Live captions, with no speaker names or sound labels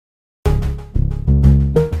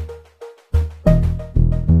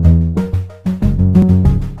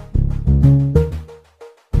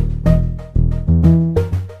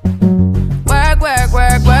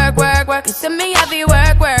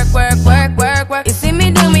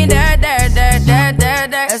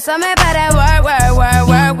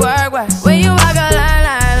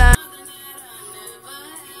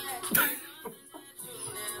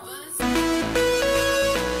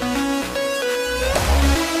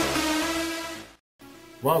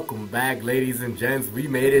Welcome back, ladies and gents. We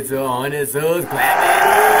made it to 100 subs. That's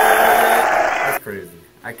crazy.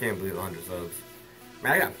 I can't believe 100 subs.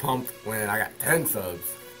 Man, I got pumped when I got 10 subs.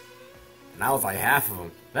 And I was like half of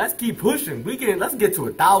them. Let's keep pushing. Let's get to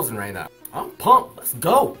 1,000 right now. I'm pumped. Let's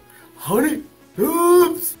go. 100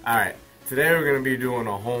 subs. Alright, today we're going to be doing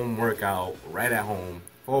a home workout right at home.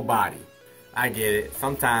 Full body. I get it.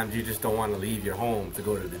 Sometimes you just don't want to leave your home to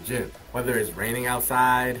go to the gym. Whether it's raining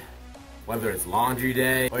outside, whether it's laundry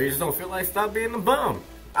day, or you just don't feel like stop being a bum.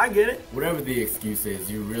 I get it. Whatever the excuse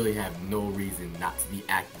is, you really have no reason not to be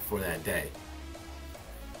active for that day.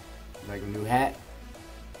 Like a new hat?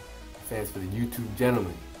 Stands for the YouTube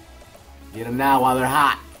Gentleman. Get them now while they're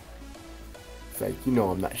hot. It's like, you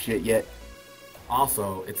know I'm not shit yet.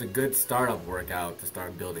 Also, it's a good startup workout to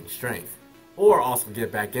start building strength. Or also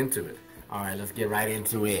get back into it. Alright, let's get right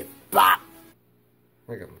into it. Bop!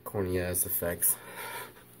 I got corny ass effects.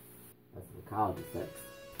 That's some college effects.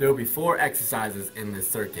 There will be 4 exercises in this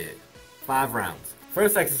circuit. 5 rounds.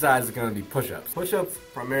 First exercise is going to be push-ups. Push-ups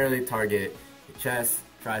primarily target your chest,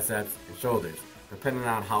 triceps, and shoulders, depending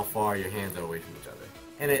on how far your hands are away from each other.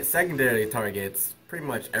 And it secondarily targets pretty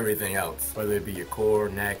much everything else, whether it be your core,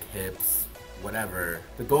 neck, hips, whatever.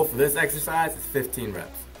 The goal for this exercise is 15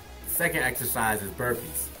 reps. The second exercise is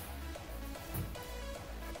burpees.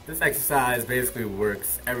 This exercise basically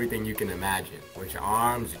works everything you can imagine. With your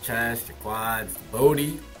arms, your chest, your quads, the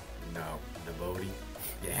booty,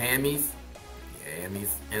 your hammies,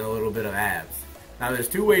 and a little bit of abs. Now there's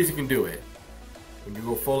 2 ways you can do it. When you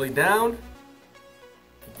go fully down,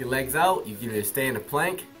 kick your legs out, you can either stay in a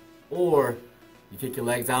plank, or you kick your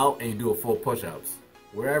legs out and you do a full push-ups.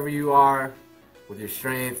 Wherever you are with your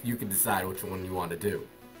strength, you can decide which one you want to do.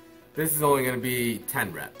 This is only going to be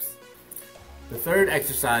 10 reps. The third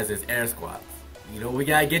exercise is air squats. You know, we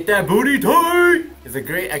gotta get that booty tight! It's a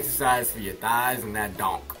great exercise for your thighs and that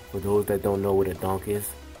donk. For those that don't know what a donk is,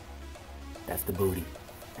 that's the booty.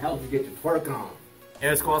 It helps you get your twerk on.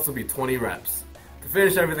 Air squats will be 20 reps. To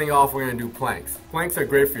finish everything off, we're gonna do planks. Planks are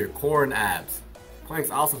great for your core and abs. Planks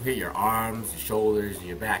also hit your arms, your shoulders, and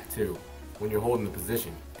your back too, when you're holding the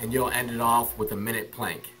position. And you'll end it off with a minute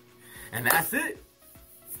plank. And that's it!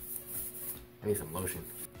 I need some lotion.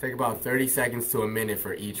 Take about 30 seconds to a minute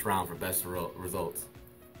for each round for best results.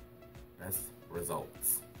 Best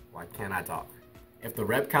results. Why can't I talk? If the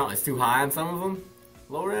rep count is too high on some of them,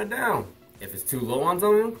 lower it down. If it's too low on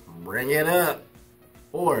some of them, bring it up.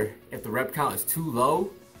 Or, if the rep count is too low,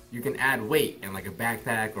 you can add weight in like a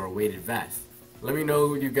backpack or a weighted vest. Let me know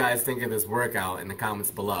what you guys think of this workout in the comments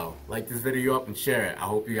below. Like this video up and share it. I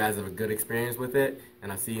hope you guys have a good experience with it,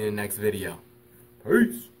 and I'll see you in the next video.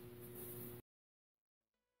 Peace!